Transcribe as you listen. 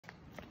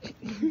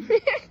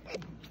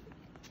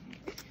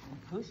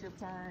Push-up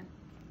time.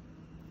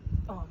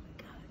 Oh my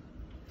God.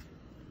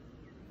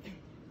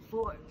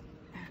 4,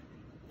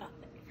 5,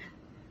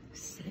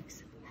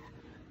 6,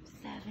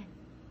 7,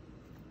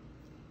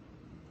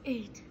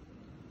 8,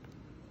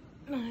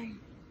 9,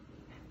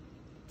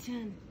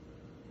 10.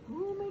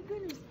 Oh my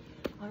goodness.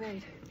 All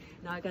right,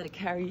 now I gotta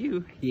carry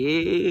you.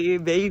 Yeah,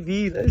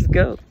 baby, let's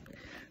go.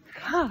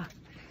 Ha.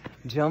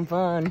 Jump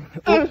on.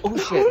 Oh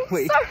shit,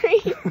 wait.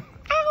 Sorry.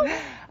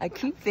 I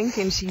keep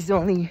thinking she's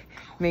only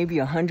maybe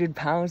 100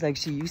 pounds like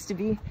she used to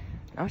be.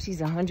 Now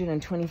she's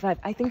 125.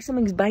 I think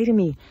something's biting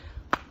me.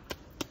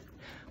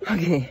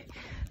 Okay,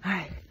 all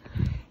right.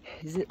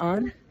 Is it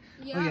on?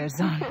 Yeah. Oh yeah,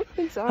 it's on.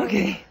 It's on.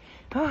 Okay.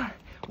 Oh,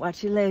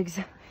 watch your legs.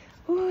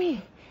 Ooh.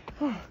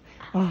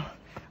 Oh,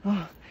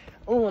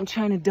 I'm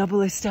trying to double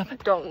this stuff.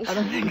 Don't. I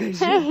don't think I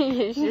should.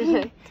 You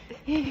shouldn't.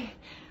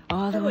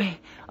 All the way,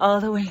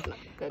 all the way.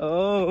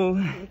 Oh.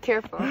 Be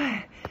careful.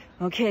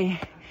 Okay,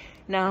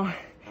 now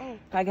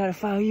I gotta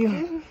follow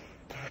you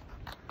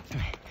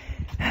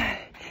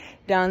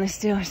down the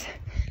stairs,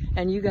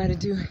 and you gotta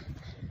do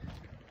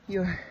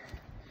your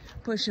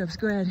push-ups.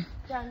 Go ahead.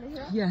 Down the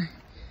hill? Yeah.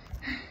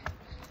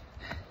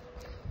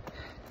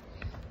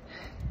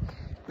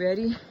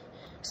 Ready?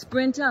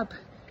 Sprint up.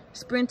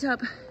 Sprint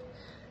up.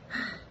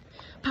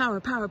 Power,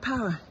 power,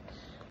 power.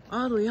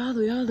 All the way, all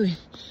the way, all the way.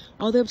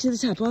 All the way up to the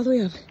top, all the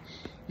way up.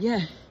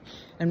 Yeah.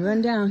 And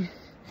run down.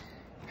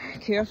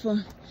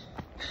 Careful.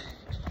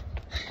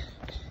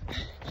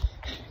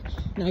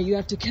 Now you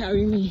have to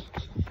carry me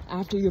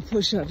after your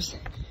push-ups.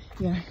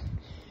 Yeah.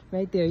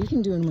 Right there. You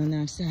can do them on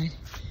that side.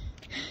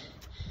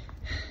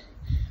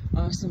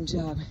 Awesome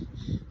job.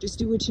 Just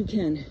do what you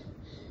can.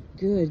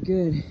 Good,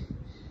 good.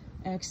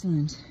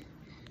 Excellent.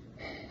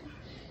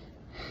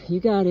 You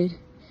got it.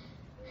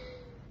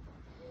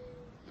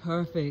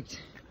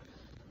 Perfect.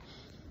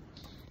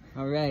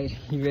 All right,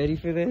 you ready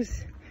for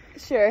this?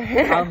 Sure.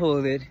 I'll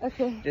hold it.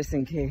 Okay. Just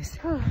in case.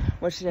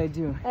 What should I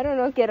do? I don't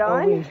know. Get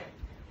on? Oh, wait.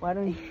 Why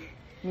don't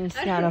you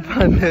stand up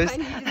on this? I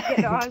need to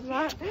get on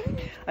that.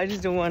 I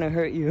just don't want to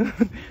hurt you.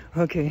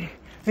 Okay.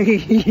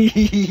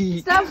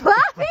 Stop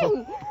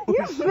laughing!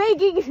 You're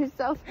making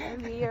yourself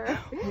heavier.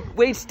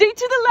 Wait, stay to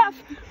the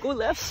left. Go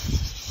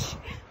left.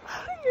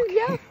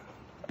 Yeah.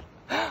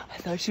 I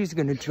thought she was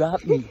gonna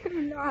drop me.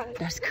 I'm not.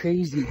 That's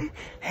crazy.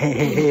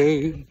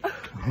 Hey.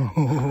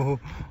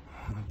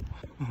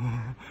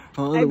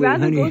 All the I'd way,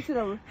 rather honey. go to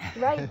the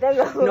right than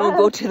the left. No,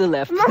 go to the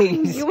left,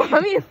 please. You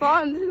want me to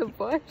fall into the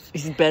bush?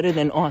 It's better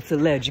than off the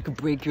ledge. You could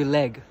break your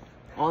leg.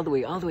 All the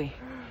way, all the way.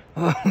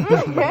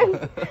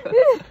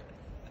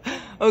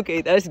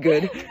 Okay, that's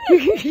good.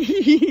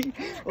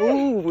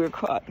 Oh, we're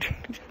caught.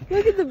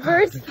 Look at the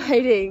birds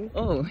fighting.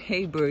 Oh,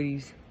 hey,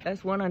 birdies.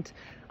 That's one on...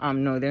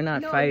 no, they're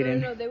not fighting.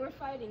 No, they were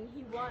fighting.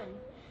 He won.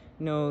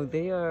 No,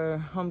 they are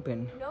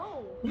humping.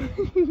 No.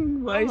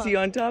 Why is he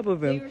on top of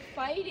They him? were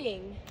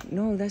fighting.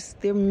 No, that's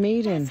their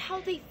maiden. That's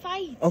how they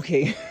fight.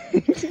 Okay.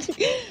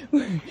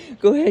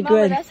 Go ahead, go Mama,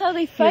 ahead. that's how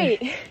they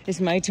fight. Here, it's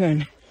my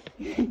turn.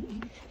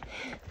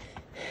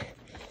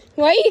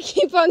 Why you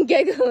keep on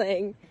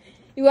giggling?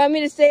 You want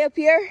me to stay up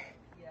here?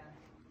 Yeah.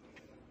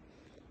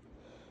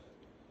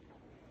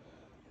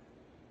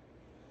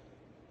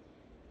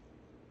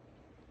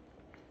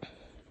 I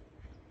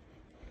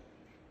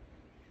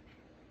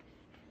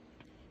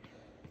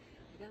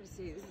gotta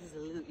say, this is a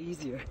little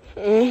easier.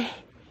 You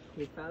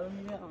follow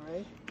me now, all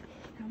right?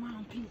 Come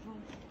on, people.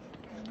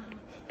 Come on.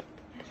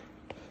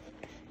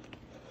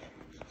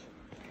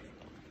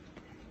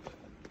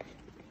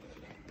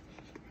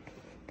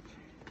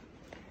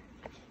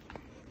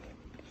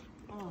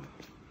 Oh.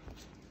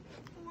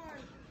 1,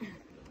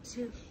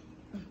 2,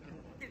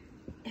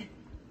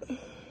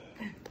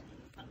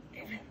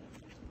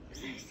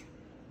 6,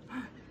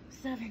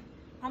 7.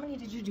 How many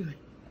did you do?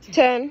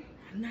 10.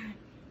 9.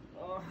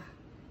 Oh.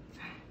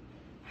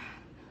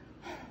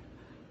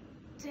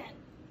 10.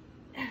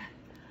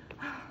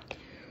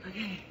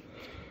 Okay,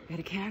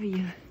 gotta carry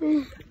you.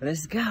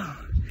 Let's go.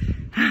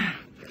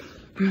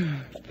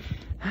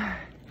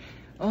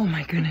 Oh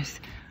my goodness.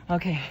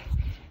 Okay.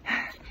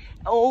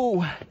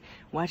 Oh,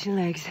 watch your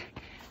legs.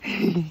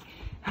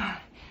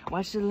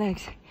 Watch the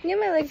legs. Yeah,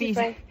 my legs are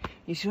fine.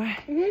 You sure?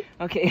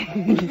 Mm-hmm. Okay.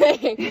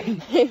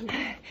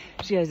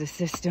 She has a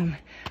system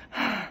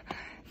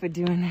for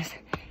doing this.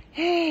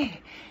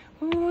 Hey,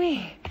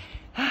 wee.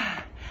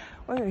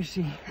 Where is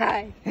she?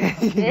 Hi.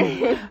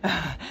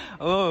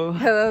 Oh.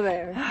 Hello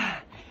there.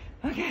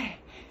 Okay,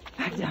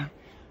 back down.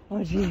 Oh,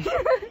 jeez.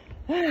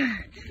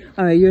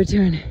 All right, your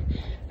turn.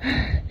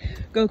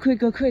 Go quick,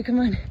 come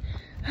on.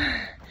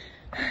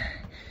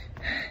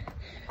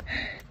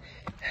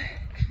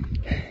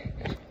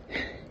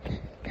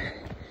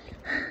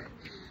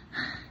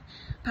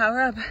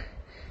 Power up.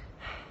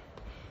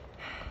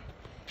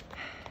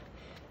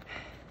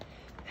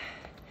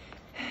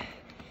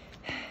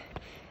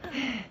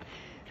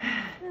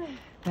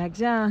 Back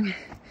down.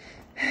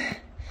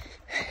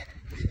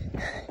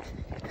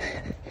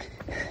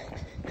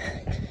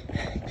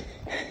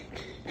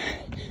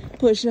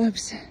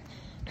 Push-ups.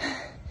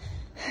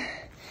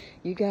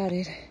 You got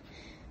it.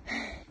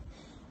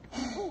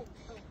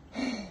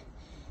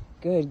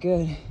 Good,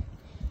 good.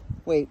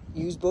 Wait,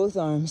 use both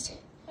arms.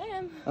 I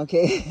am.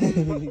 Okay.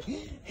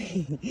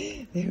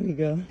 There we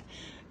go.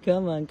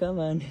 Come on, come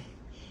on.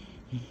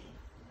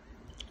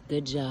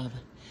 Good job.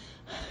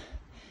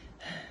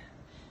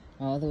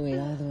 All the way,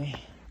 all the way.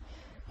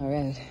 All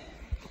right.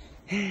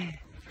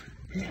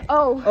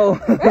 Oh. Oh.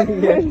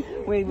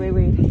 Wait, wait,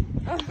 wait.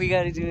 We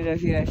gotta do it up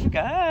here. I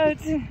forgot.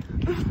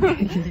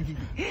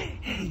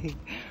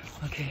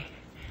 Okay.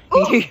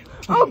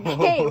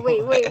 Okay,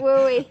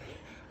 wait.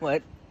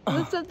 What?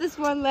 Lift up this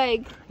one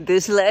leg.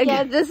 This leg?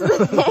 Yeah, this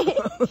leg.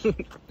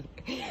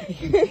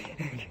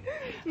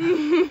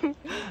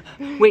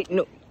 Wait,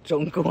 no.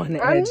 Don't go on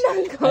the edge.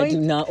 I'm not going. I do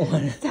not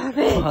want to Stop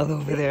it. fall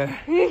over there.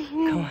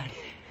 Come on.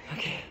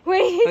 Okay.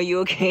 Wait. Are you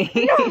okay?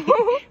 No.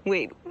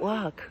 Wait,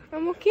 walk.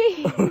 I'm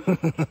okay.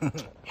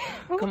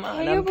 Come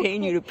on, I'm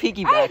paying you to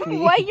piggyback me.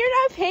 Why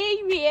you're not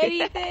paying me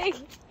anything?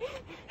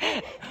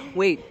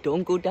 Wait,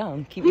 don't go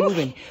down. Keep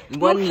moving.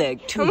 One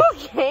leg, two. I'm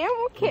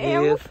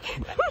okay.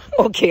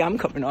 Okay, I'm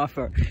coming off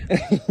her.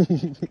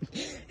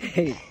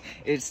 Hey,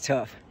 it's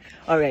tough.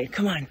 All right,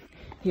 come on.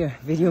 Here,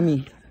 video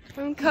me.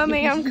 I'm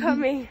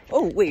coming.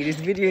 Oh, wait,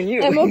 it's videoing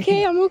you. I'm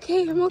okay.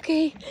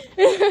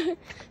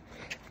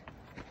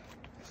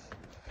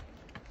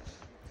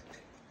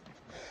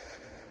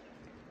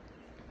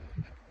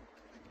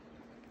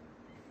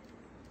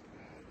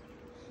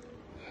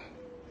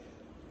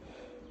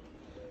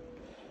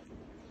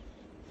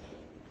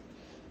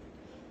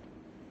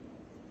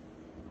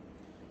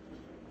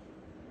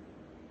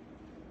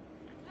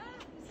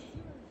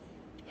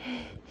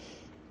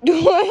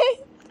 What?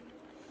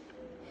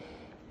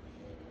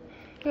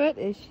 What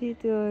is she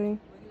doing?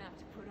 We're gonna have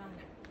to put on.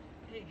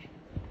 Hey,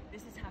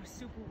 this is how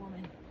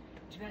Superwoman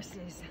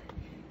dresses.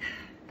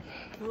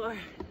 Or...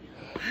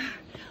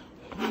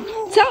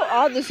 That's how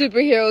all the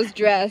superheroes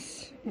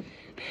dress.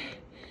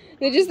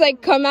 They just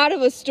like come out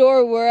of a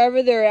store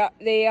wherever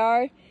they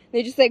are.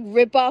 They just like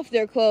rip off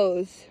their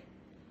clothes.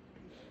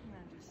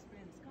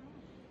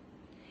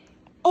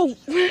 Oh,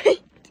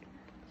 right.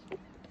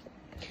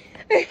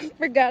 I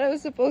forgot I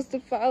was supposed to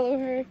follow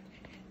her.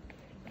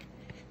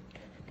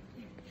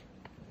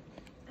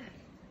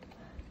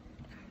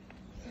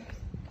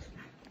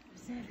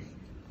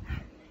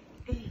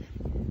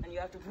 And you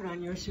have to put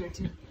on your shirt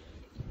too.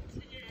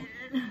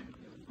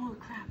 Oh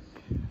crap.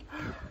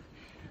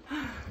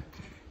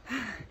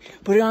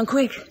 Put it on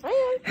quick.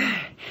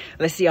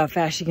 Let's see how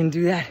fast she can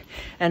do that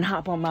and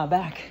hop on my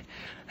back.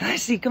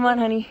 Let's see, come on,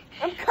 honey.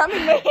 I'm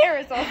coming, my hair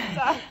is all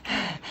stuck.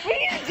 What are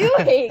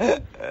you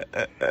doing?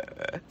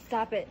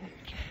 Stop it.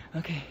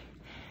 Okay.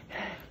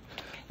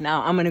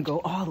 Now I'm gonna go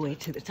all the way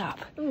to the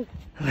top.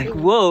 Like,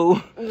 whoa.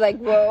 Like,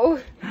 whoa.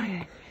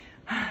 Okay.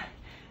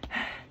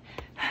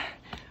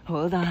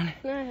 Hold on.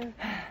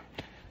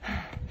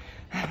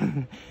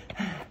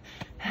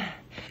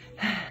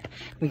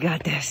 We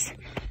got this.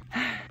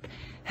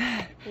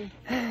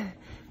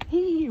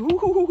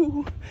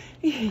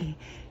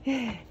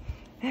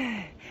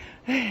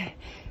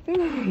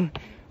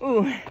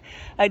 Ooh,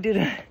 I did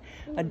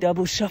a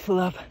double shuffle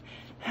up.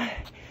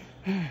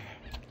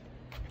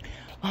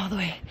 All the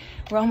way.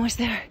 We're almost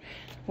there.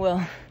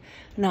 Well,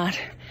 not.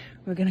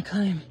 We're gonna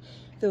climb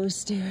those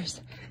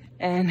stairs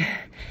and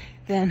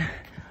then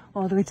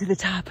all the way to the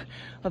top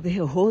of the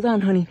hill. Hold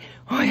on, honey.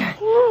 Oh yeah.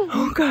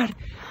 Oh God.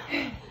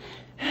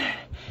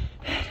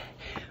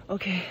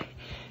 Okay,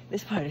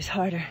 this part is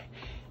harder.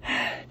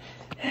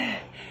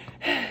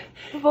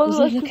 Both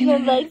of us, your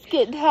legs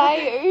get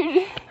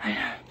tired. I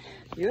know.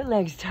 Your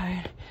leg's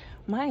tired.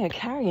 Mine are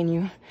carrying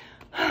you.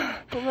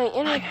 But my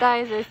inner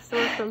thighs are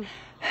still some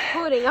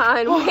holding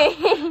on.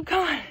 Wait.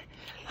 Come on.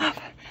 Up.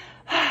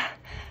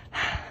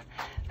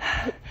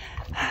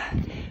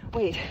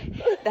 Wait,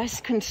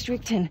 that's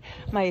constricting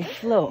my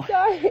flow.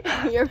 Sorry.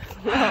 Your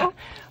flow.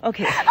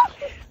 Okay.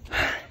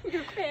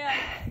 Your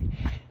pants.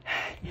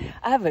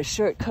 I have a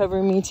shirt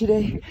covering me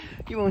today.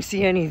 You won't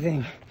see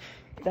anything.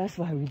 That's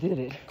why we did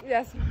it.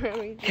 That's why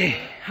we did it. Okay,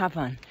 hop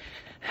on.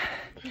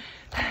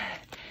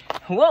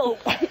 Whoa!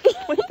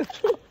 What the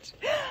fuck?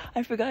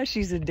 I forgot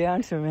she's a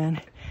dancer,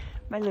 man.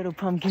 My little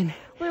pumpkin.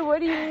 Wait, what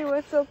do you mean?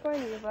 What's so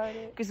funny about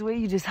it? Because the way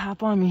you just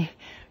hop on me,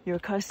 you're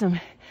accustomed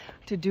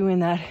to doing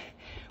that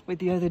with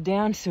the other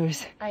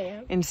dancers. I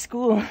am. In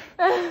school.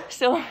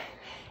 So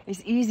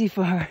it's easy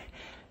for her.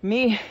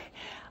 Me,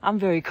 I'm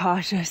very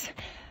cautious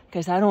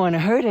because I don't want to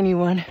hurt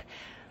anyone.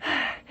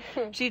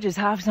 She just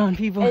hops on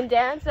people. And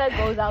dance that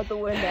goes out the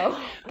window.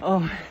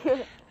 Oh,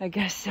 I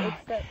guess so.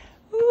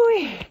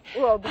 Ooh.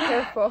 Whoa, be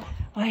careful.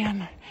 I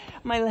am.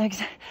 My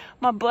legs,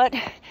 my butt,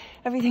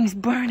 everything's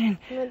burning.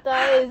 My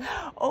thighs.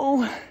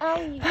 Oh.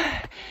 Ow.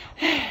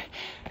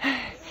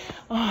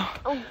 Oh.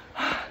 Oh.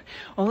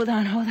 Hold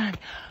on, hold on.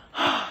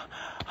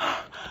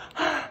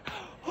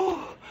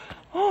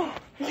 Oh.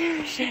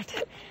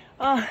 Shit.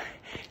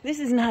 This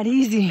is not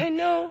easy. I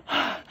know.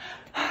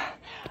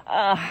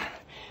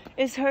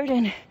 It's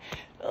hurting.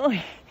 Oh.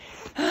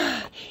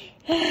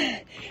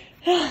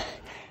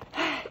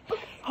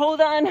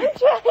 Hold on.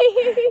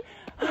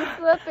 You're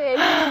slipping.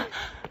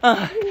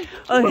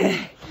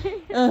 Okay.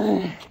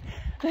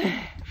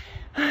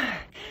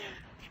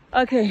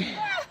 Okay.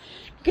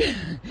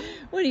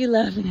 What are you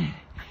laughing at?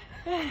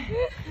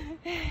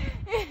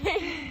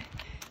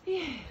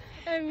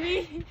 And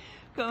me.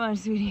 Come on,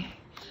 sweetie.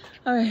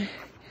 All right.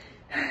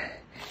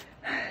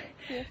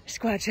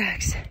 Squat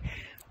jacks.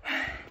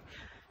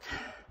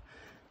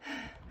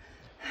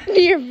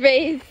 Your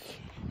face.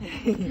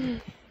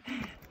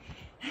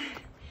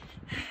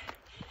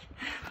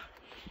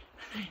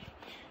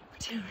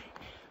 2,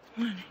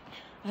 1,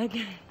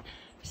 again.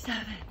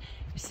 7,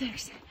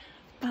 6,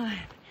 5,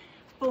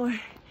 4,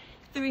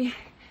 3,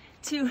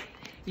 2.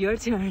 Your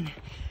turn.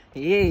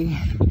 Yay.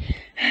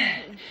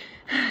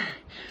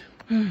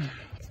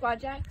 Squat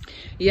jacks?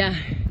 Yeah.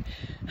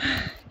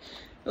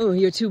 Oh,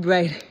 you're too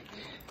bright.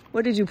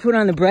 What did you put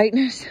on the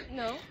brightness?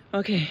 No.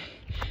 Okay.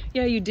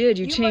 Yeah, you did.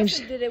 You changed.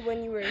 You did it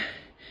when you were.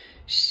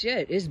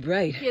 Shit, it's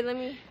bright. Here, let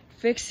me.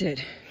 Fix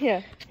it.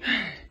 Yeah.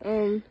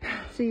 So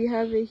you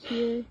have it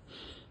here.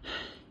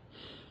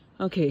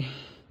 Okay.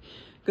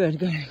 Good,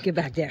 good. Get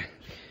back there.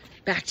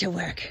 Back to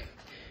work.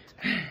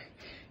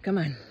 Come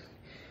on.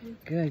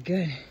 Good,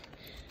 good.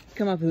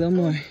 Come up a little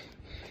more.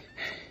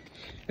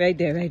 Right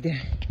there, right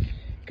there.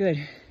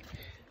 Good.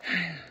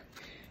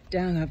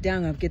 Down, up,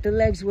 down, up. Get the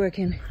legs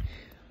working.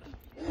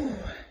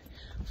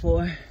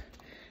 4,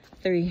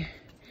 3,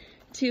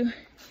 2,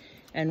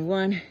 and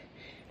 1.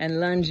 And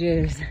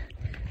lunges.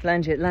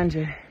 Lunge it, lunge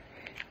it.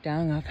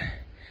 Down, up.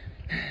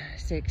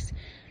 6,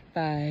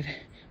 5,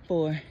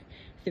 4,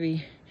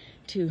 3,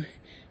 2.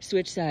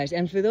 Switch sides.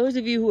 And for those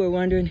of you who are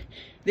wondering,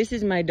 this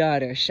is my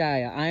daughter,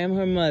 Shia. I am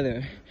her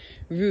mother,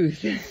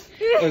 Ruth,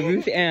 or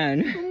Ruth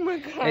Ann. Oh my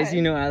God. As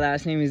you know, our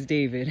last name is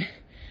David.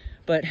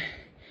 But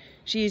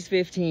she's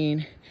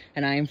 15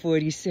 and I am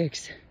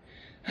 46.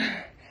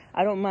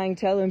 I don't mind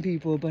telling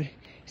people, but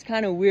it's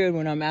kind of weird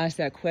when I'm asked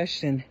that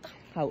question.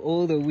 How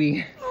old are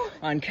we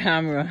on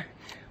camera?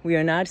 We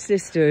are not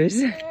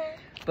sisters,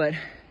 but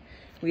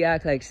we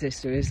act like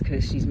sisters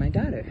because she's my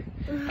daughter.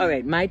 All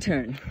right, my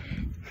turn.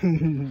 Oh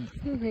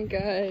my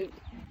God.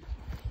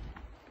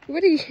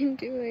 What are you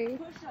doing?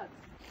 Push-ups.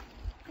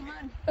 Come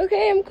on.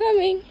 Okay, I'm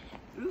coming.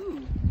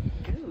 Ooh,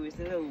 it's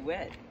a little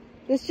wet.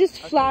 It's just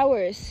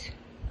flowers.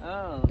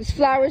 Oh. It's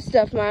flower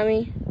stuff,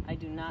 Mommy. I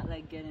do not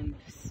like getting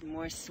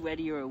more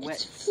sweaty or wet.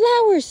 It's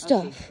flower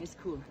stuff. Okay, it's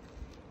cool.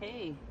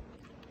 Hey,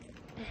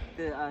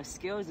 the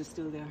scales are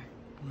still there.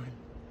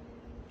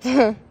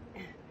 1,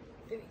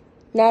 3,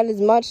 Not as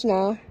much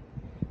now.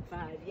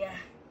 5, yeah.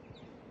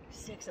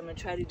 6, I'm gonna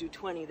try to do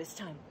 20 this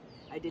time.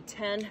 I did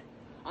 10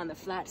 on the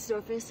flat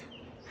surface.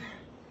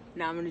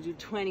 Now I'm gonna do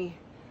 20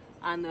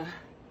 on the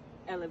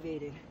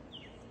elevated.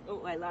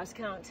 Oh, I lost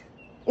count.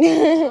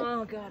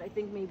 Oh God, I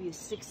think maybe it's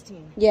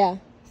 16. Yeah.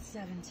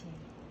 17,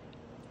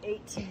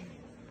 18,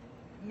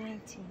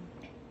 19,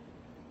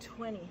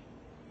 20.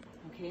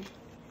 Okay.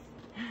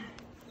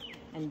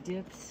 And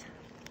dips.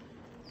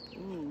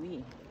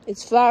 Ooh-wee.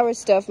 It's flower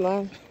stuff,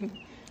 Mom.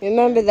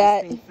 Remember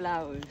that. Just think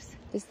flowers.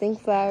 Just think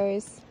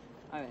flowers.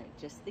 All right,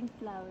 just think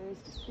flowers.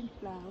 Just think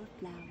flower,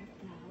 flower,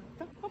 flower.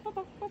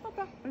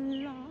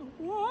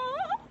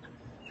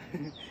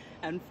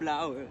 And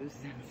flowers,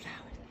 and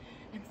flowers,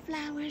 and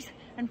flowers,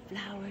 and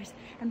flowers,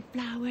 and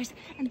flowers,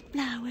 and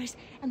flowers,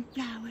 and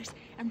flowers,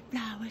 and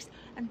flowers,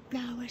 and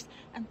flowers,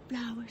 and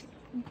flowers,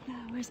 and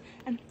flowers,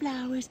 and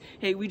flowers.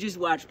 Hey, we just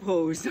watched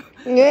Pose.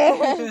 Yeah.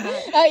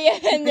 Oh yeah,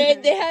 and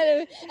they had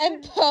a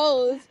and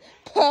pose.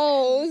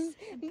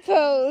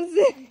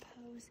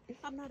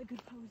 I'm not a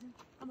good poser.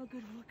 I'm a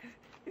good worker.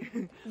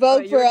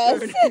 Vote for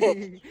us.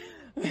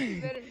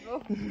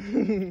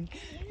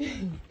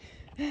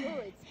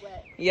 Oh, it's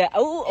wet. Yeah.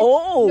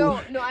 Oh.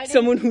 No, I didn't.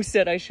 Someone who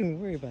said I shouldn't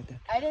worry about that.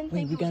 I didn't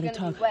think we it was gotta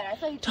gonna be wet. I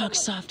thought you talk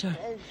softer,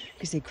 like,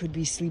 because they could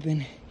be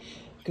sleeping.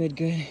 Good,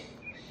 good.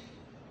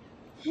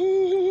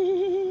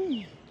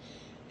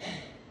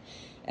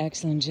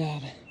 Excellent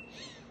job.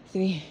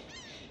 3.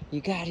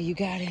 You got it. You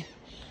got it.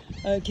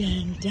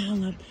 Again,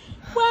 down, up.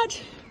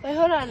 What? Wait,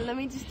 hold on. Let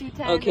me just do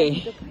 10.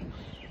 Okay.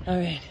 All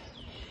right.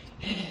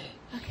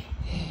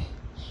 Okay.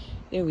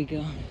 There we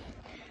go.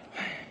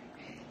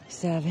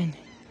 7.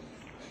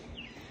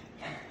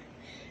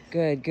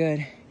 Good,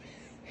 good.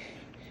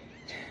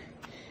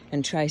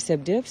 And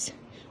tricep dips.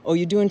 Oh,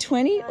 you're doing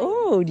 20?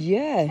 Oh,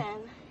 yeah. 10.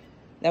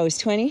 That was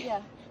 20?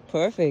 Yeah.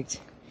 Perfect.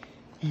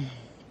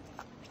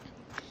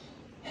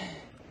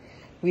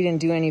 We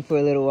didn't do any for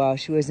a little while.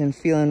 She wasn't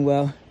feeling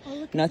well.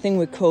 Nothing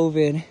with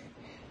COVID,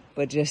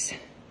 but just,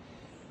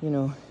 you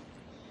know,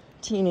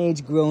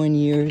 teenage growing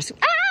years.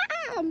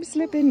 Ah, I'm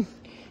slipping.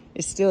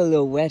 It's still a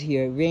little wet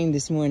here. It rained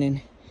this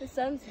morning. The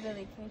sun's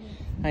really pretty.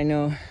 I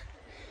know.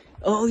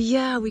 Oh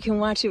yeah, we can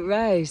watch it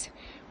rise.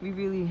 We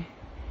really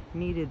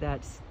needed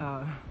that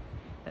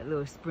that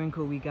little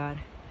sprinkle we got.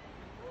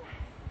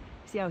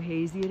 See how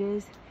hazy it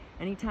is?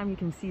 Anytime you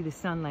can see the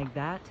sun like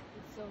that,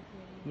 It's so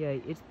pretty. yeah,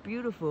 it's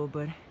beautiful,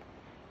 but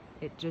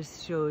it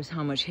just shows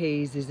how much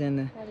haze is in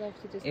the I love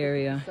to just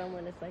area. look at the sun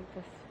when it's like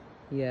this.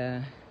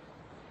 Yeah.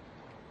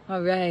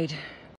 All right.